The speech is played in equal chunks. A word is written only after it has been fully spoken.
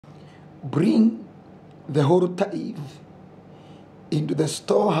bring the whole tithe into the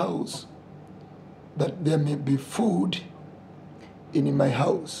storehouse, that there may be food in my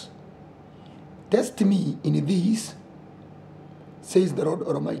house. Test me in this, says the Lord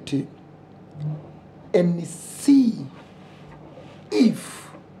Almighty, and see if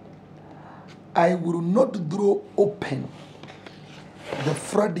I will not throw open the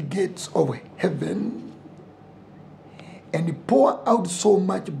floodgates of heaven and pour out so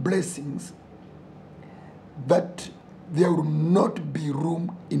much blessings that there will not be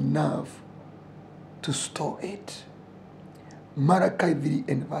room enough to store it. Malachi 3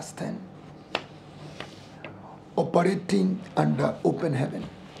 and verse 10. Operating under open heaven.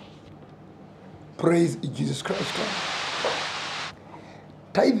 Praise Jesus Christ.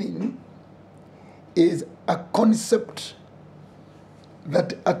 Tithing is a concept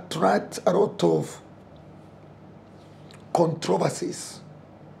that attracts a lot of controversies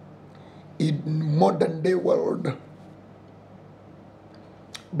in modern day world.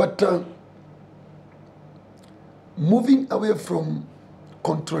 But moving away from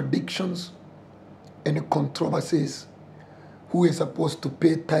contradictions and controversies, who is supposed to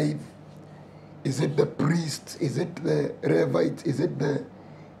pay tithe? Is it the priests? Is it the Levites? Is it the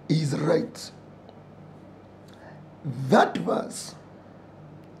Israelites? That verse,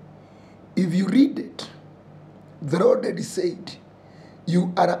 if you read it, the Lord had said,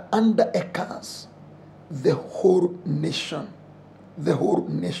 you are under a curse, the whole nation,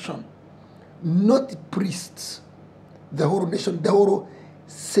 not priests, the whole nation, the whole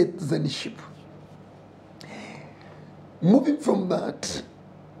citizenship. Moving from that,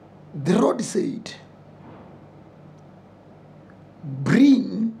 the Lord said,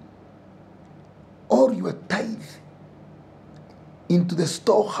 bring all your tithe into the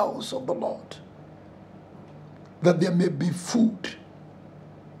storehouse of the Lord, that there may be food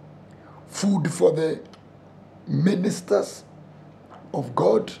for the ministers of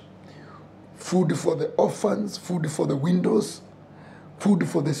God, food for the orphans, food for the widows, food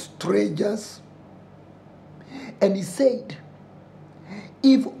for the strangers. And he said,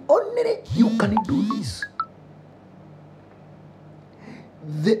 if only you can do this,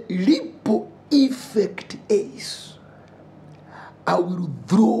 the ripple effect is, I will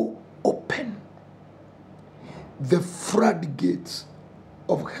throw open the floodgates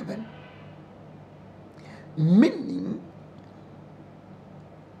of heaven. Meaning,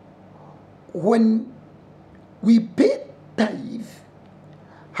 when we pay tithe,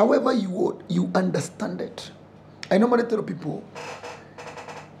 however you understand it, I normally tell people,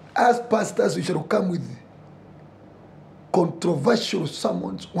 as pastors, we shall come with controversial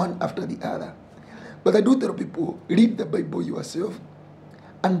sermons one after the other. But I do tell people, read the Bible yourself,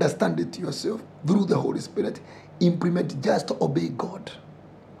 understand it yourself through the Holy Spirit, implement, just obey God.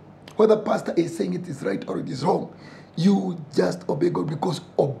 Whether pastor is saying it is right or it is wrong, you just obey God, because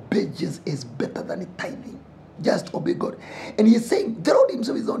obedience is better than tithing. Just obey God. And he is saying, the Lord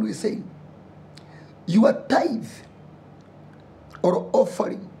himself is the one who is saying, your tithe or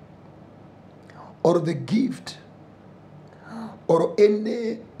offering or the gift or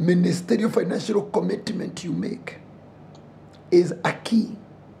any ministerial financial commitment you make is a key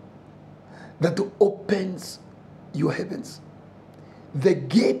that opens your heavens. The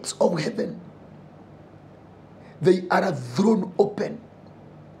gates of heaven, they are thrown open.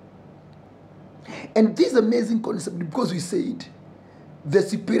 And this amazing concept, because we said the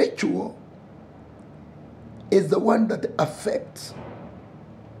spiritual is the one that affects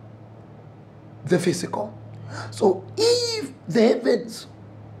the physical. So if the heavens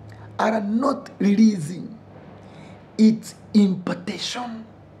are not releasing its impartation,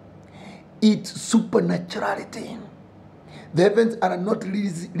 its supernaturality, the heavens are not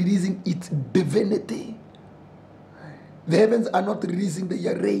releasing its divinity, the heavens are not releasing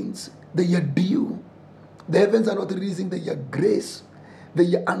their rains, their dew, the heavens are not releasing their grace,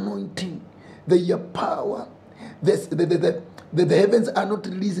 their anointing, their power, the heavens are not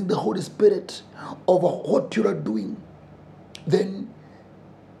releasing the Holy Spirit over what you are doing, then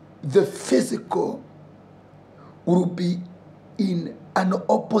the physical will be in an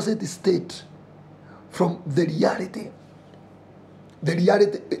opposite state from the reality. The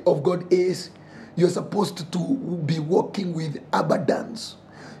reality of God is you're supposed to be walking with abundance.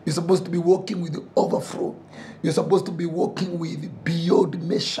 You're supposed to be walking with overflow. You're supposed to be walking with beyond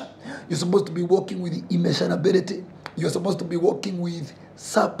measure. You're supposed to be walking with immeasurability. You're supposed to be walking with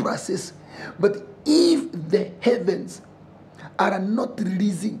surpluses. But if the heavens are not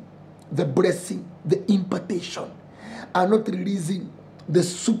releasing the blessing, the impartation, are not releasing the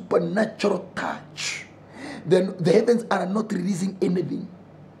supernatural touch, then the heavens are not releasing anything,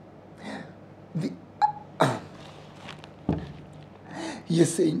 The, he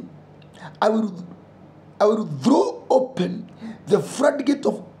is saying, I will throw open the floodgate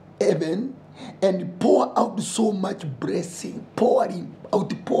of heaven and pour out so much blessing, pouring,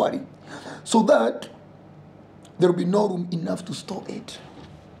 so that there will be no room enough to store it.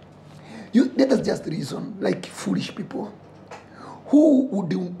 Let us just reason like foolish people. Who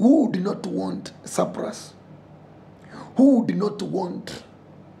would not want surplus? Who would not want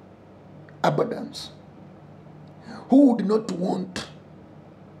abundance? Who would not want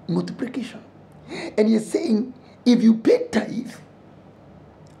multiplication? And he's saying, if you pay tithe,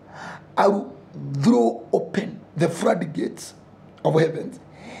 I will throw open the floodgates of heavens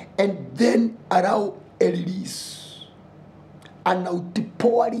and then allow a release, an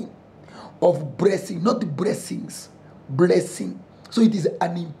outpouring of blessing, not blessings, blessing. So it is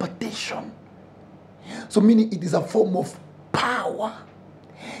an impartation. So meaning it is a form of power,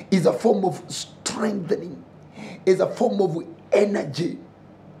 is a form of strengthening, is a form of energy,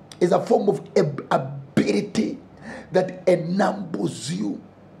 is a form of ability that enables you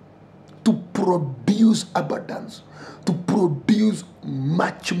to produce abundance, to produce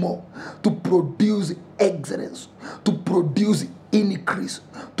much more, to produce excellence, to produce increase,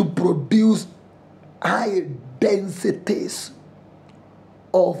 to produce high densities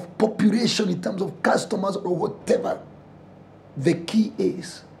of population in terms of customers or whatever. The key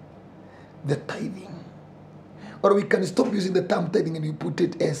is the tithing. Or we can stop using the term tithing and you put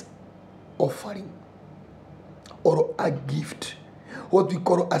it as offering or a gift, what we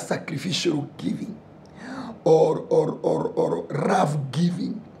call a sacrificial giving or rough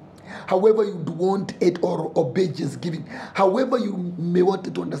giving, however you want it, or obedience giving, however you may want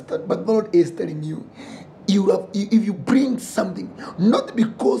it to understand. But the Lord is telling you, if you bring something, not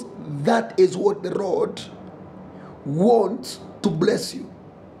because that is what the Lord wants to bless you,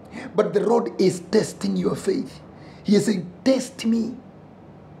 but the Lord is testing your faith. He is saying, test me.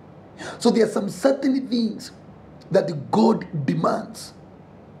 So there are some certain things that God demands,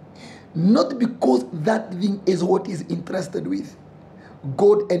 not because that thing is what He's interested with.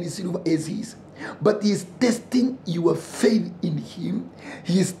 Gold and silver is His, but He is testing your faith in Him.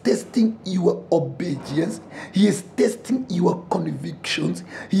 He is testing your obedience. He is testing your convictions.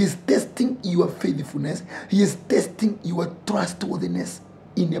 He is testing your faithfulness. He is testing your trustworthiness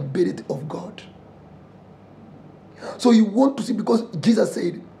in the ability of God. So you want to see, because Jesus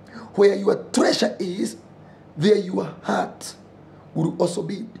said, where your treasure is, there your heart will also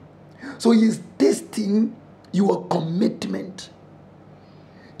be. So He is testing your commitment.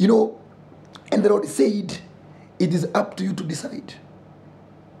 You know, and the Lord said, it is up to you to decide.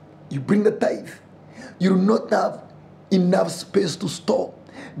 You bring the tithe. You do not have enough space to store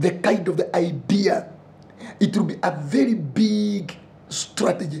the kind of the idea. It will be a very big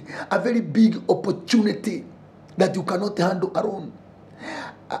strategy, a very big opportunity that you cannot handle alone.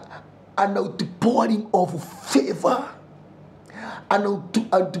 An outpouring of favor, an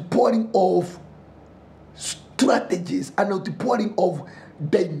outpouring of strategies, an outpouring of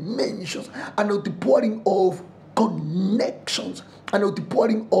dimensions, an outpouring of connections, an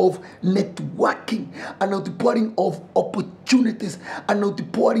outpouring of networking, an outpouring of opportunities, an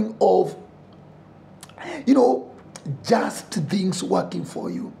outpouring of, just things working for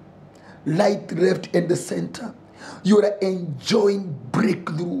you. Light, left, and the center. You are enjoying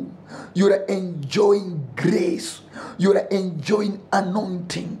breakthrough. You are enjoying grace. You are enjoying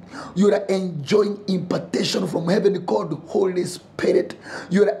anointing. You are enjoying impartation from heaven called Holy Spirit.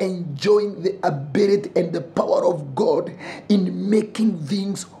 You are enjoying the ability and the power of God in making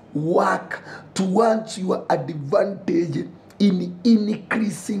things work towards your advantage in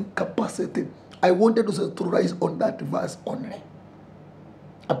increasing capacity. I wanted to rise on that verse only.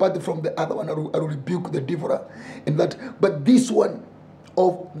 Apart from the other one, I will rebuke the devourer and that. But this one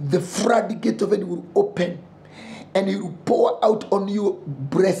of the floodgate of heaven will open, and He will pour out on you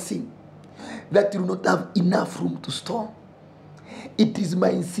blessing that you will not have enough room to store. It is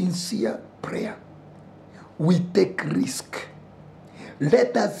my sincere prayer. We take risk.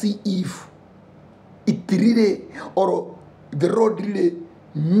 Let us see if it really, or the Lord really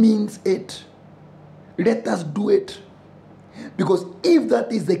means it. Let us do it. Because if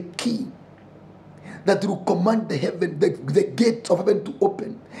that is the key that will command the heaven, the gates of heaven to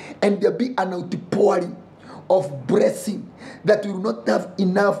open, and there be an outpouring of blessing that will not have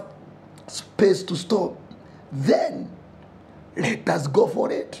enough space to store, then let us go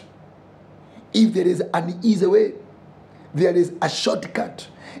for it. If there is an easy way, there is a shortcut,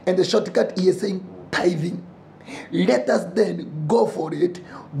 and the shortcut He is saying tithing. Let us then go for it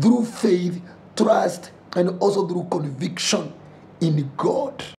through faith, trust, and also through conviction in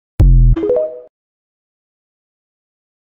God.